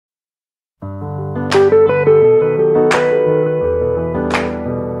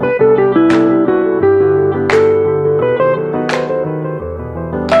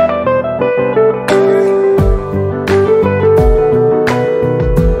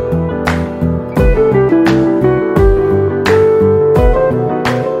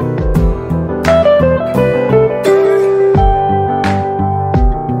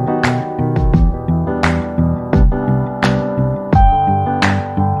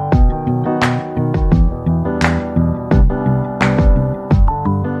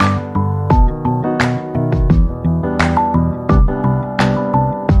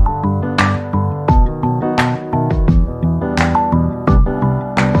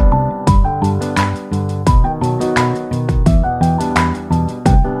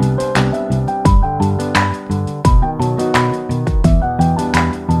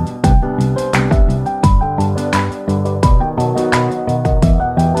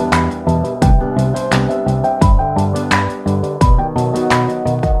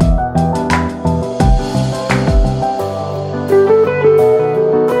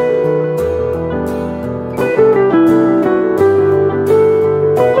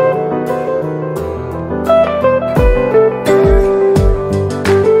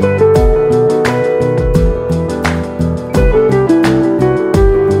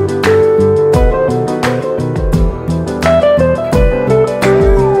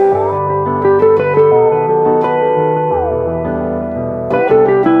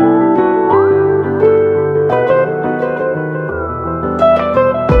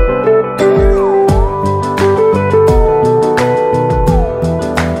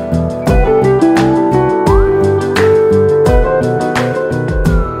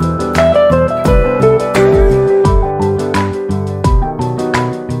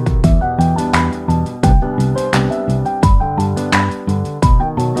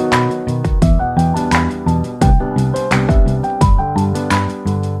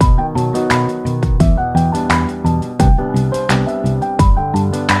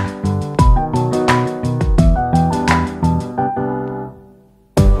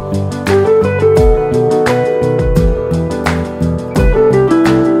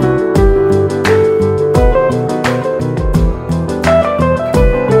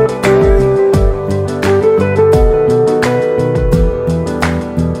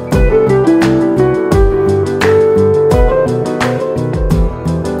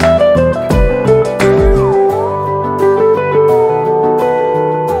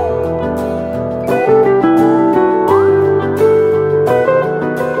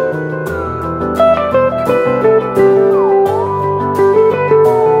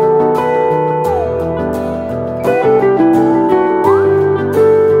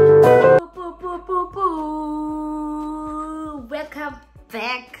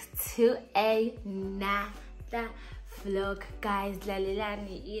to another vlog, guys.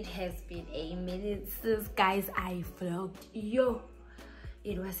 Lalelani, it has been a minute since, guys, I vlogged. Yo,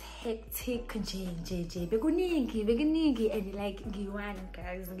 it was hectic bekuningi and like ngiwani,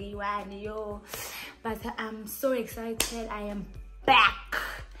 guys, ngiwani, yo. But I'm so excited. I am back,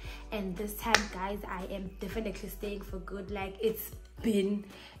 and this time, guys, I am definitely staying for good. Like, it's been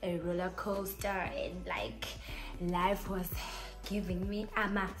a roller coaster, and like life was giving me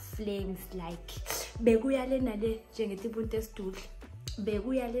ama flames. Like bekuyale nale njengetibuntu esiduhle,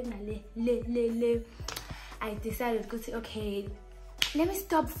 bekuyale nale le. I decided to say, okay, let me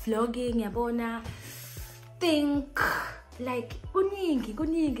stop vlogging, yabona. Think like kuningi,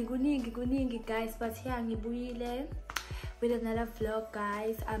 guys. But here ngibuyile with another vlog,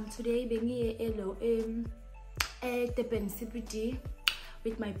 guys. Today bengiye Durban CBD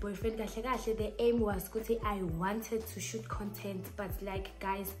with my boyfriend. The aim was good. I wanted to shoot content, but like,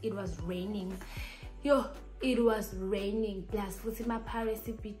 guys, it was raining. Yo, it was raining. Plus with my Paris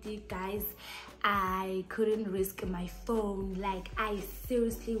CBD, guys, I couldn't risk my phone. Like, I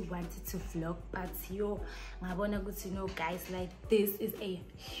seriously wanted to vlog, but yo, ngabona ukuthi, you know, guys, like, this is a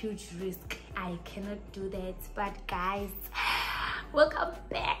huge risk. I cannot do that. But guys, welcome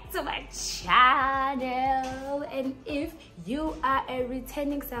back to my channel, and if you are a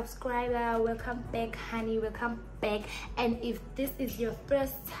returning subscriber, welcome back, honey, welcome back. And if this is your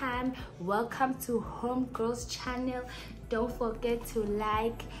first time, welcome to Homegirls channel. Don't forget to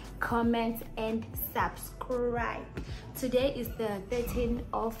like, comment, and subscribe. Today is the 13th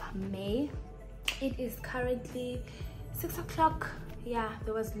of May. It is currently 6 o'clock. Yeah,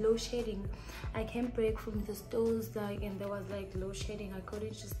 there was load shedding. I came back from the stores, like, and there was like load shedding. I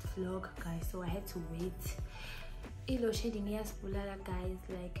couldn't just vlog, guys, so I had to wait. Load shedding, yes, guys.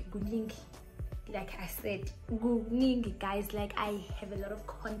 Like, good, like I said, good, guys. Like, I have a lot of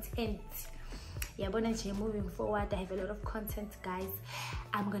content. Yeah, but moving forward, I have a lot of content, guys.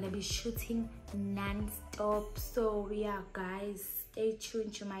 I'm gonna be shooting non-stop, so yeah, guys, stay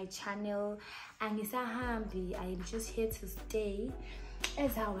tuned to my channel. And I am just here to stay.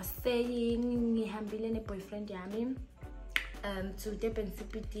 As I was saying, I'm a boyfriend yami to Durban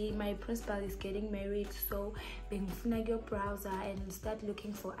CBD. My principal is getting married, so being your browser and start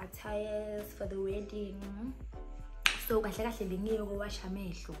looking for attires for the wedding. So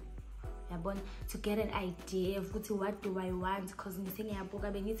to get an idea of what do I want, because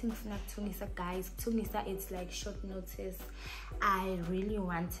guys, it's like short notice. I really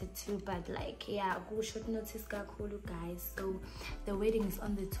wanted to, but like, yeah, go short notice, guys. So the wedding is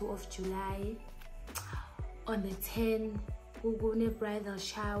on the 2nd of July. On the 10th, we're going to bridal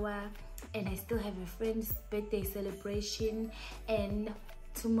shower, and I still have a friend's birthday celebration. And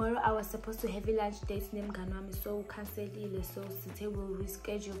tomorrow I was supposed to have a lunch date named Ganwami, so cancel it. So today we'll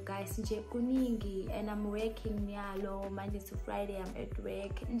reschedule, guys. And I'm working Monday to Friday. I'm at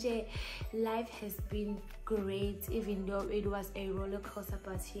work. Life has been great, even though it was a roller coaster,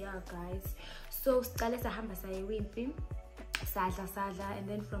 but here, guys. So and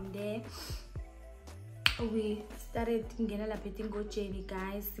then from there we started Tingo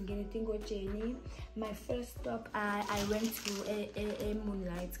guys. My first stop, I went to a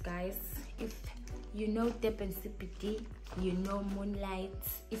Moonlight, guys. If you know Durban CBD, you know Moonlight.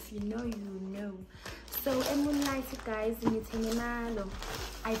 If you know, you know. So a Moonlight, guys,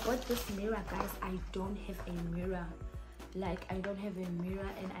 I bought this mirror, guys. I don't have a mirror. Like, I don't have a mirror,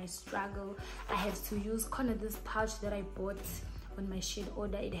 and I struggle. I have to use this pouch that I bought on my sheet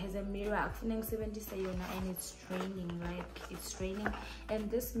order. It has a mirror, and it's training, like, it's training. And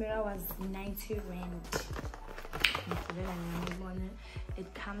this mirror was 90 rand.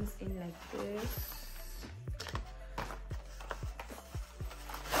 It comes in like this,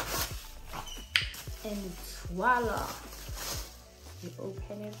 and it's voila, you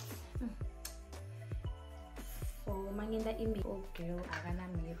open it. For Manginda image, oh girl, I got a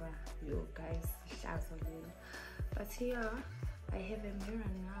mirror, you guys. But here I have a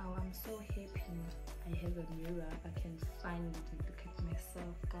mirror now. I'm so happy I have a mirror. I can finally look at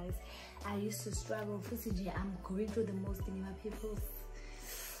myself, guys. I used to struggle. I'm going through the most in my pimples,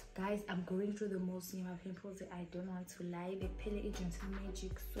 guys. I'm going through the most in my pimples. I don't want to lie. The pale agent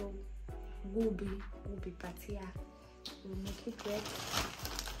magic, so gooby, but yeah, we'll make it work.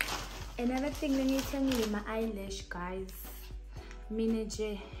 Another thing, let me tell you, my eyelash, guys.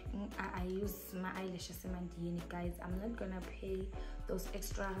 I use my eyelashes, guys. I'm not gonna pay those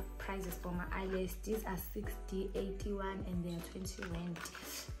extra prices for my eyelashes. These are 60, 81, and they are 20 rand.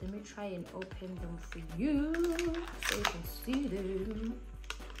 Let me try and open them for you so you can see them.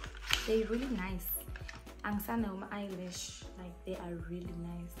 They're really nice. Angisana my eyelash, like they are really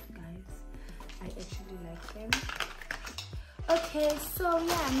nice, guys. I actually like them. Okay, so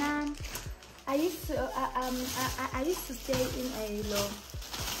yeah, man, I used to stay in a low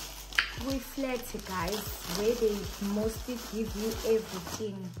with flat, guys, where they mostly give you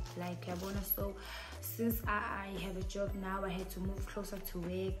everything, like so since I have a job now, I had to move closer to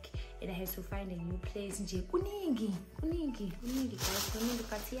work and I had to find a new place. Kuningi guys,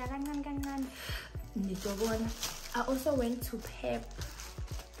 but yeah, I also went to Pep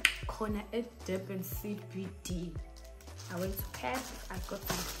corner at Durban CBD. I went to Pep, I got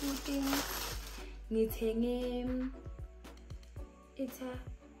some food thing.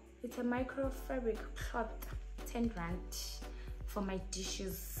 It's a microfabric cloth, 10 rand for my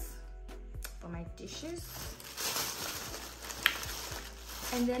dishes.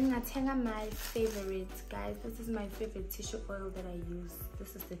 And then Natenga, my favorite, guys. This is my favorite tissue oil that I use.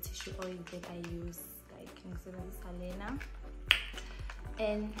 This is the tissue oil that I use, like Salena.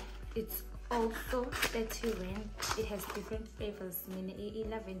 And it's also 30 rand. It has different flavors.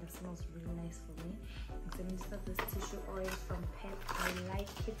 Lavender smells really nice for me. This is tissue oil from Pep. I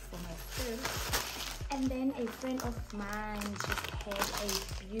like it for myself. And then a friend of mine just had a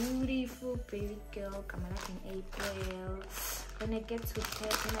beautiful baby girl coming up in April. When I get to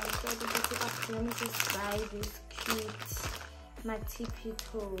Pep, and I said, let me just buy this cute Matipi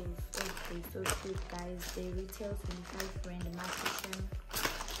toes. Okay, so cute, guys. They retail 25 rand in my kitchen.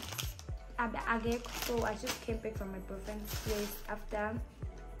 So I just came back from my boyfriend's place after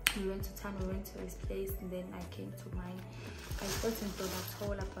we went to town. We went to his place, and then I came to mine. I thought in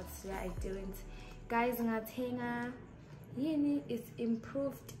Crocodile, but yeah, I didn't. Guys, Ngatenga Yini is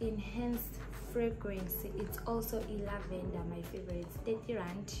improved enhanced fragrance. It's also lavender, my favorite. 30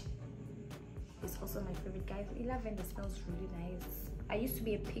 rand. It's also my favorite, guys. Lavender smells really nice. I used to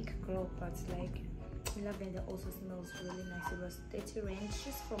be a pink girl, but like lavender also smells really nice. It was 30 rand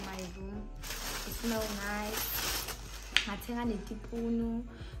just for my room. It smells nice. Ngatenga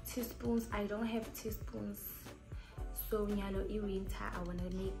teaspoons. I don't have teaspoons, so nyalo winter I wanna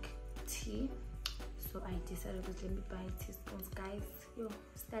make tea, so I decided to let me buy teaspoons, guys.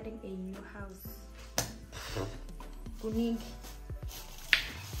 Starting a new house.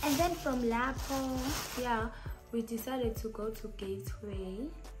 And then from Lapo, yeah, we decided to go to Gateway.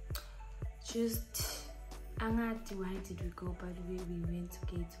 Just why did we go, but we went to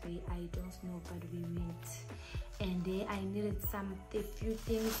Gateway. I don't know, but we went. And there I needed a few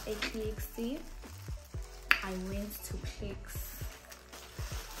things at Clicks. I went to Clicks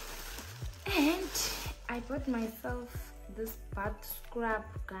and I bought myself this butt scrub,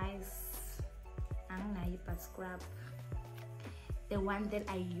 guys. Butt scrub. The one that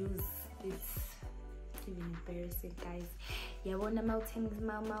I use, it's even embarrassing, guys. Yeah, one of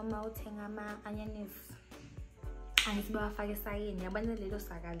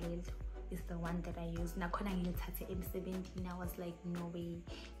is the one that I use. I was like, no way,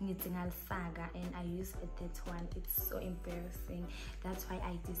 and I used that one. It's so embarrassing. That's why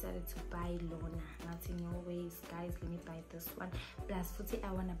I decided to buy Lona. Nothing, no ways, guys. Let me buy this one. Plus,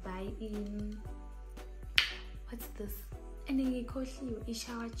 I wanna buy in what's this? And then you call you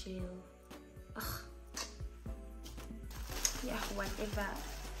shower gel. Ugh. Yeah, whatever.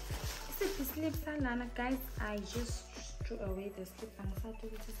 Sleep salana, guys. I just threw away the slip and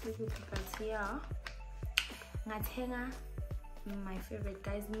started to sleep because here Ngatenga, my favorite,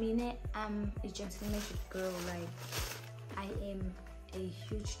 guys. Mine, I'm a gentle magic girl. Like, I am a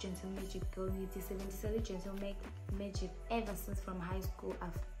huge gentle magic girl. Gentle magic ever since from high school.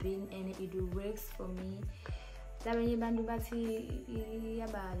 I've been, and it works for me. What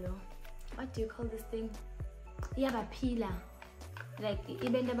do you call this thing? Pila. Like,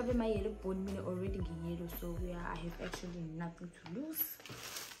 even the my yellow bone me already yellow, so yeah, I have actually nothing to lose.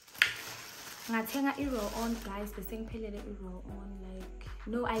 Ngatenga roll on, guys. The same pale roll on. Like,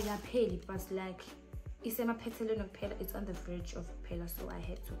 no, I got pale, but like it's a petal of pale. It's on the verge of pale, so I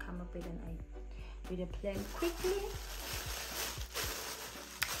had to come up with a plan quickly.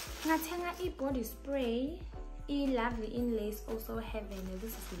 Ngatenga body spray. Lovely in lace, also heaven.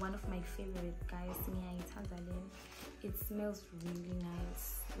 This is one of my favorite, guys. It smells really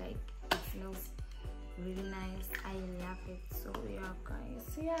nice. Like, it smells really nice. I love it. So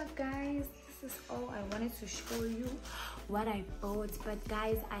yeah, guys, this is all I wanted to show you what I bought. But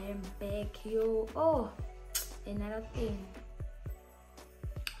guys, I am back. Another thing.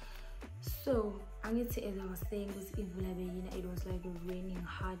 So as I was saying, it was like raining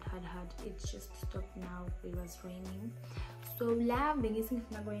hard. It just stopped now. It was raining. So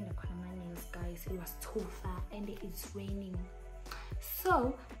guys, it was too far and it's raining.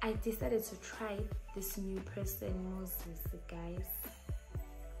 So I decided to try this new person, Moses, guys.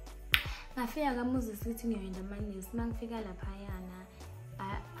 Ngafika Moses lithi ngiyoyenda ama-nails. Mangifika laphayana,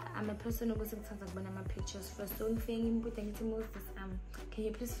 I'm a person who goes to my pictures first. So ngifike ngimbuza ngithi Moses, can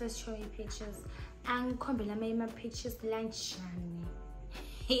you please first show me pictures? Angikhombela my pictures lanjani.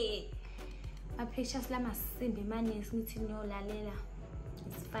 My pictures lamasimbi ma-nails ngithi ngiyolalela.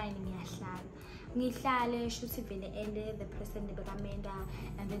 It's fine, ngihlale shoot vele ende the person bekamenda,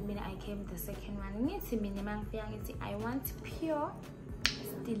 and then mina I came the second one. Ngithi mina mangifika ngithi I want pure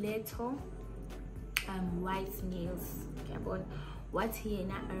stiletto white nails. Yabona what he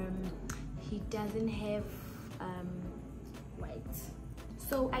doesn't have white,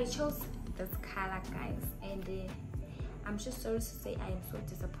 so I chose this color, guys, and I'm just sorry to say I am so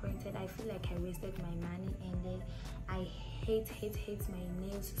disappointed. I feel like I wasted my money, and I hate my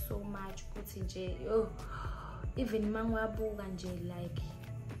nails so much. Even mangwabuka nje, like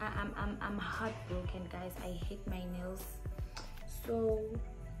I'm heartbroken, guys. I hate my nails. So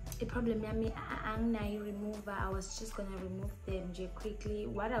the problem yami anginayo remover. I was just gonna remove them quickly.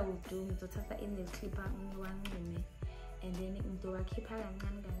 What I will do is ngizothatha i-nail clipper ngiwancime, and then ngizowakhipha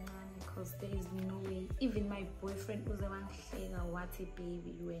kancane kancane, because there is no way. Even my boyfriend uze wangihleka wathi,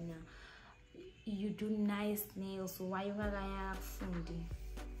 baby, wena you do nice nails, why ungakaya fundi?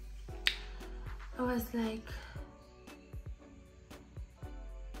 I was like,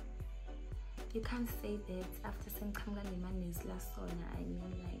 you can't say that after some nails last summer. I mean,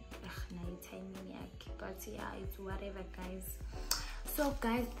 like, night timing, but yeah, it's whatever, guys. So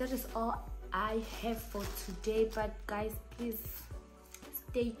guys, that is all I have for today. But guys, please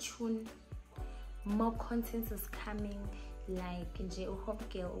stay tuned. More content is coming. Like nje uhope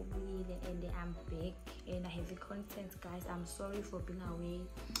girl ubuyile, and I'm back and I have the content, guys. I'm sorry for being away.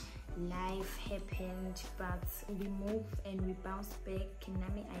 Life happened, but we move and we bounce back.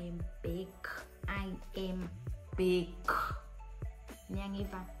 Nami, I am back. I am back.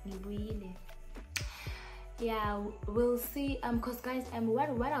 Nyangiva ngibuyile. Yeah, we'll see. Cause guys, what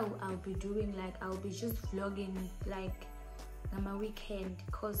I'll be doing, like I'll be just vlogging like on my weekend,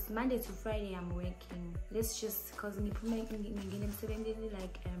 cause Monday to Friday I'm working. Let's just, cause like 6:10,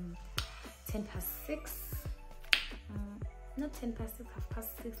 not 6:10,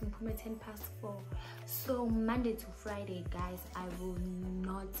 6:30, 4. So Monday to Friday, guys, I will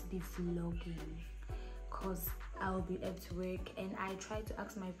not be vlogging, cause I will be at work. And I tried to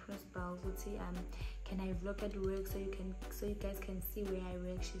ask my principal, can I vlog at work so you guys can see where I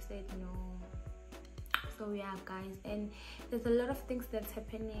work? She said no. So yeah, guys, and there's a lot of things that's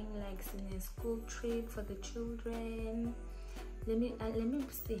happening, like in a school trip for the children. Let me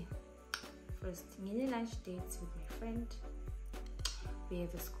see. First, mini lunch dates with my friend. We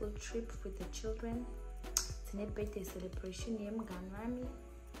have a school trip with the children. It's a birthday celebration.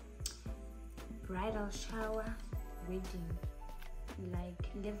 Bridal shower, wedding. Like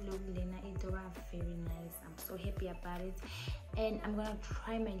level Lena, it was very nice. I'm so happy about it, and I'm gonna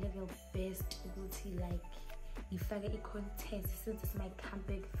try my level best to like if I get a content. Since it's my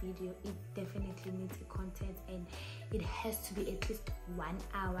comeback video, it definitely needs a content, and it has to be at least 1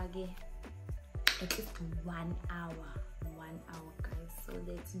 hour again. At least 1 hour, guys. So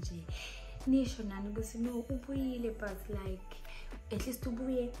let's nisho nani because no ubuyile, but like at least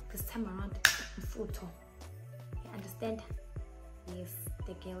ubuye this time around photo. You understand? Yes,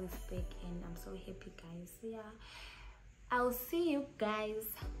 the girl is back, and I'm so happy, guys. So yeah, I'll see you guys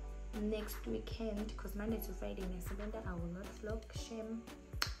next weekend, because Monday to Friday I will not vlog. Shame.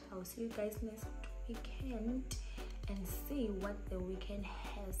 I will see you guys next weekend and see what the weekend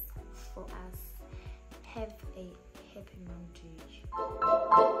has for us. Have a happy Monday.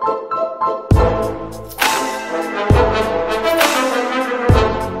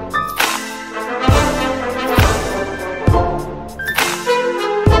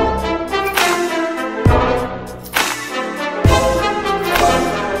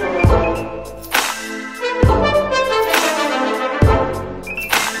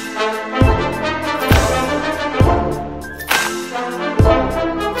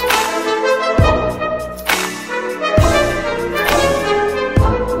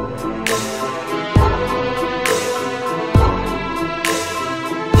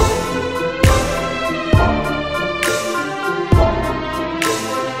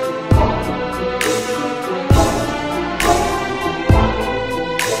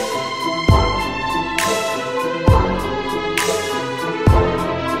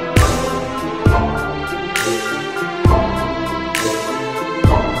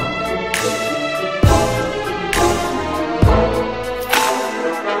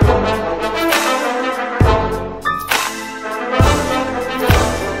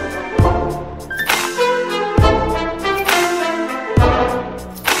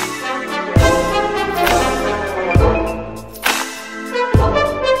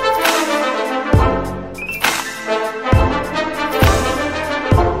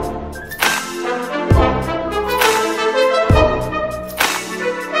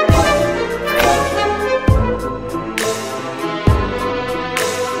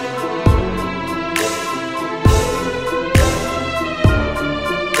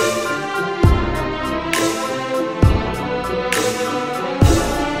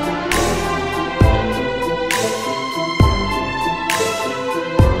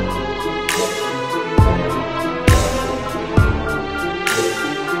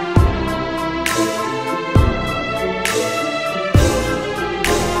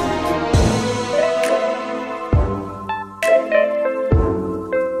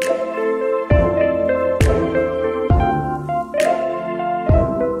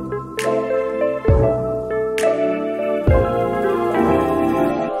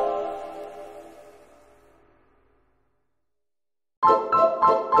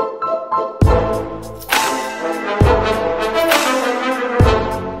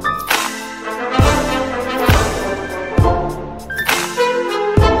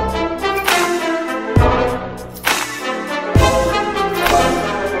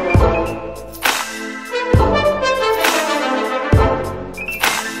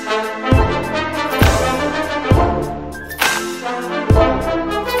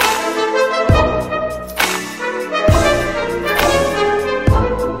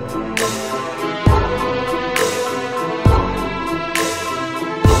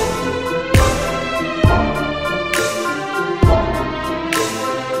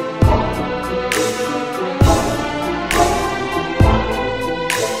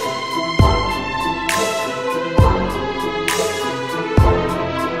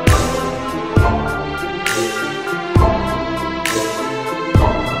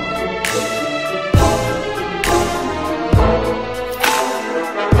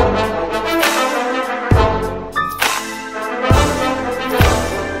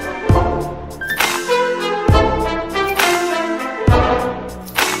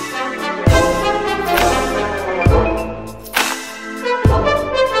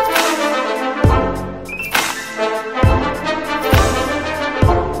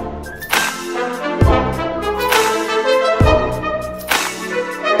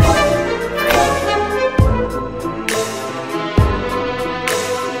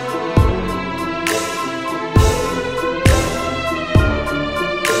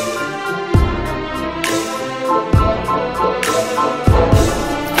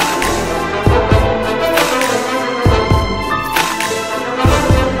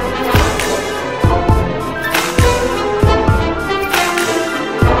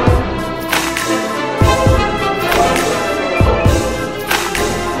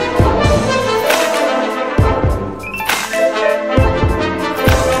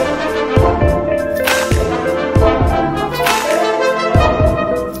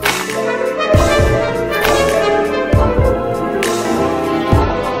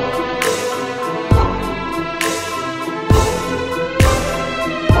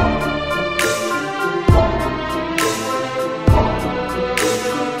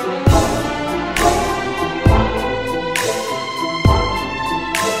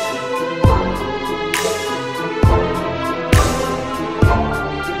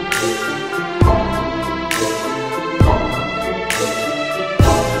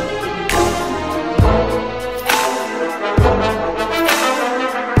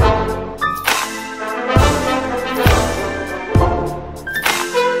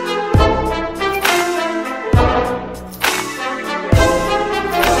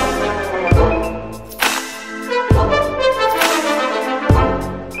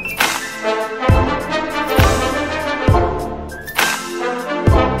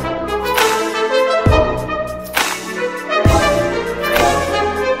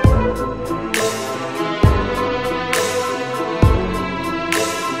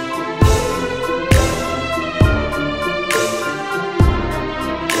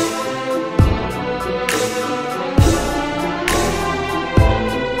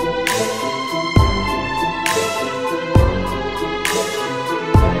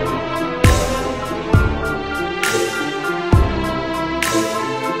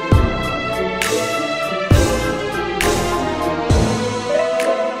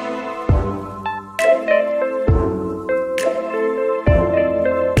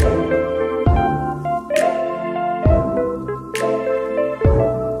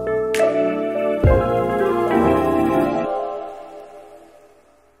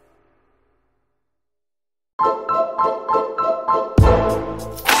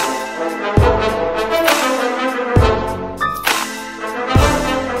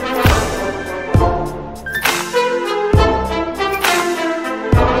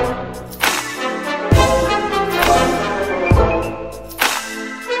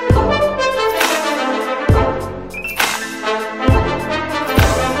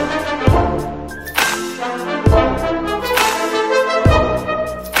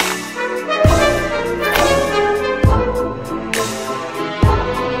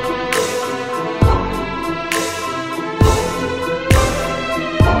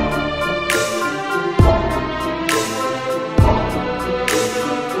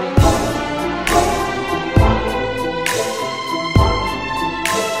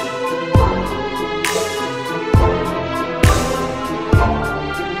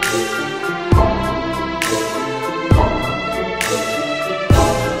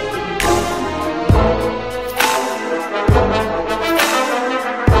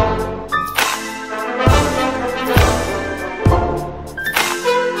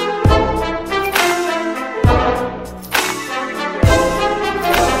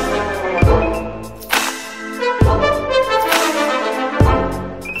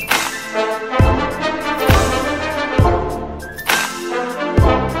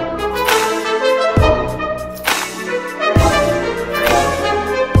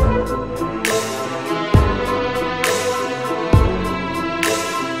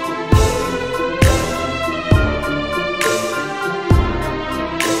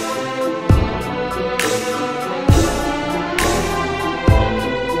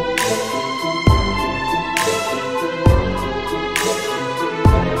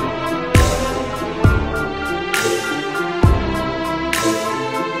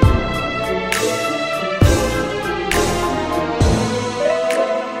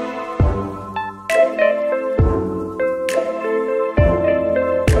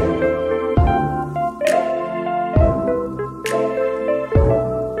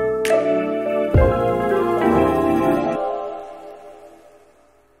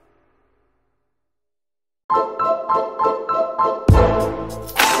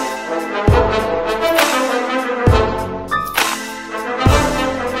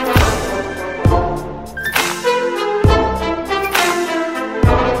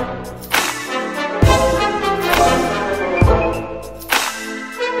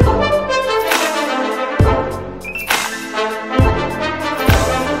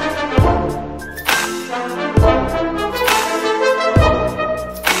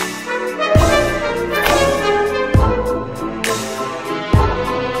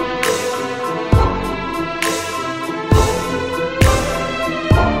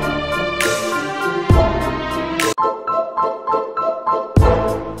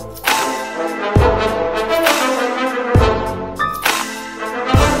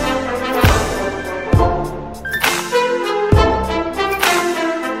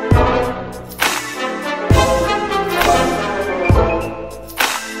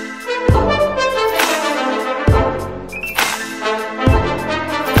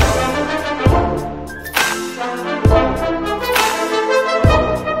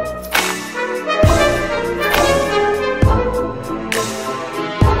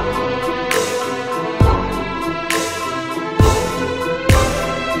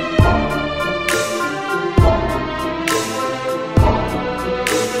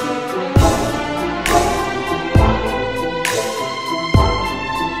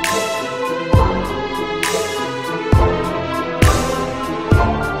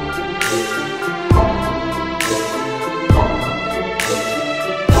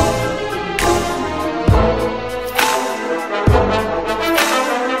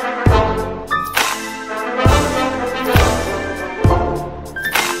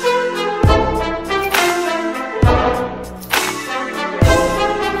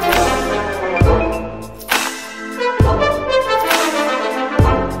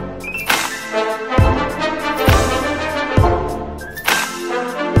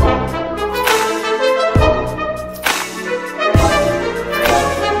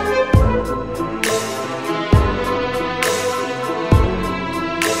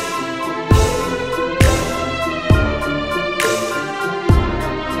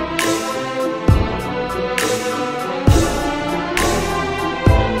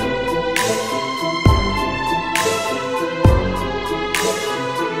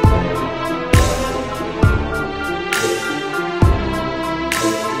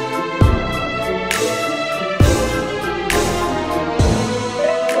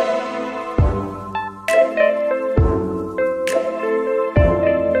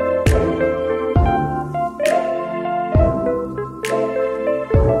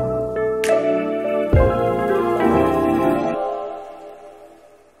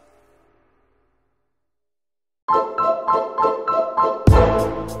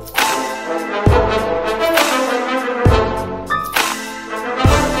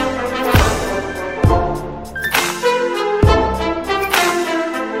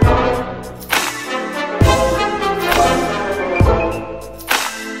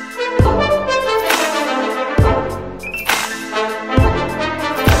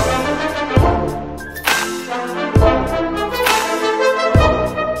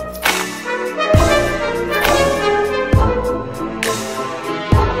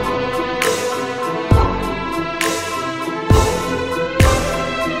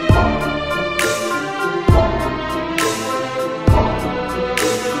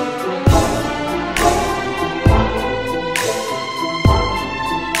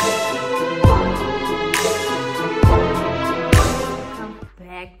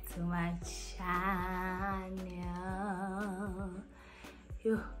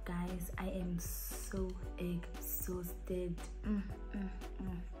 Yo guys, I am so exhausted.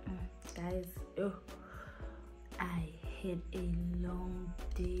 Guys, I had a long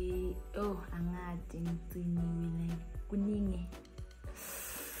day.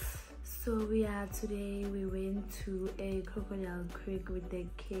 So today we went to a Crocodile Creek with the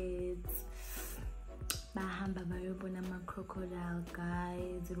kids. Bahamba bayobona crocodile,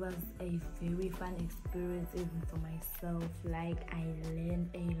 guys. It was a very fun experience even for myself. Like, I learned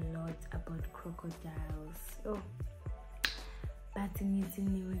a lot about crocodiles. But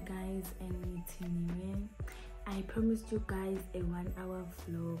anyway guys, I promised you guys a 1 hour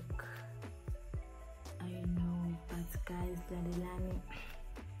vlog. I know, but guys, lalelani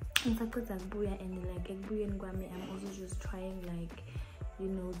and like I'm also just trying, like, you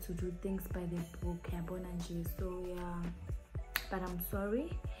know, to do things by the book. So yeah, but I'm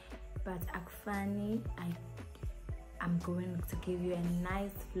sorry, but akfani, I'm going to give you a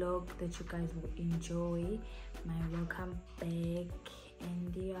nice vlog that you guys will enjoy. My welcome back,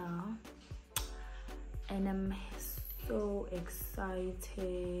 and yeah, and I'm so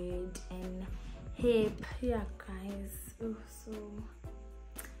excited and happy. Yeah guys, oh, so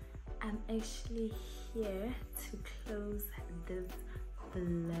I'm actually here to close this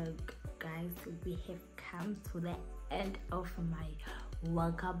vlog, guys. We have come to the end of my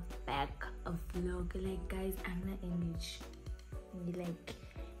welcome back vlog. Like guys, I'm not English, like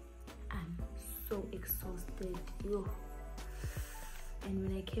I'm so exhausted. Yo. And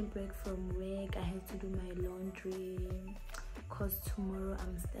when I came back from work, I had to do my laundry because tomorrow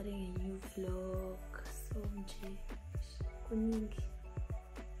I'm starting a new vlog. So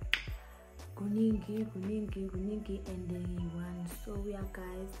kuningi and then one. So yeah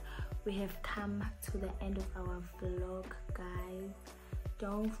guys, we have come to the end of our vlog, guys.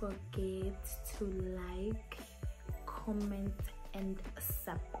 Don't forget to like, comment and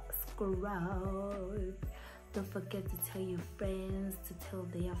subscribe. Don't forget to tell your friends, to tell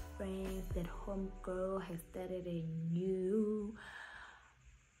their friends that homegirl has started a new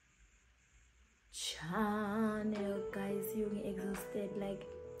channel. Guys, you're exhausted. Like,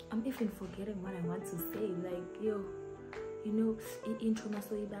 I'm even forgetting what I want to say. Like, yo, you know, intro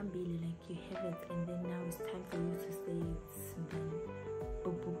so ibambili, like you have it, and then now it's time for you to say it. And then,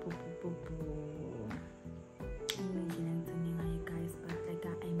 guys, but like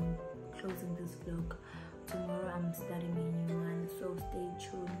I'm closing this vlog. Tomorrow I'm starting a new one, so stay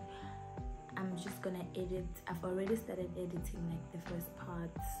tuned. I'm just gonna edit. I've already started editing like the first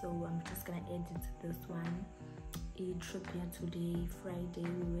part, so I'm just gonna edit this one. A trip here today, Friday.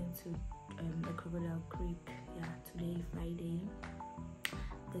 We went to the Crocodile Creek. Yeah, today Friday,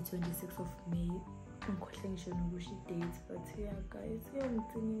 the 26th of May. I'm questioning which date, but yeah guys,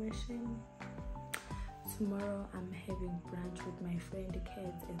 tomorrow I'm having brunch with my friend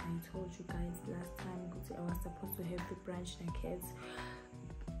Kids, as I told you guys last time. I was supposed to have the brunch and Kids,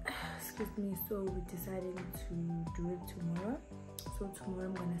 excuse me, so we decided to do it tomorrow. So tomorrow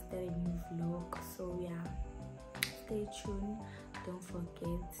I'm gonna start a new vlog, so yeah, stay tuned. Don't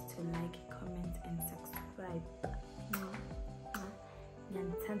forget to like, comment and subscribe.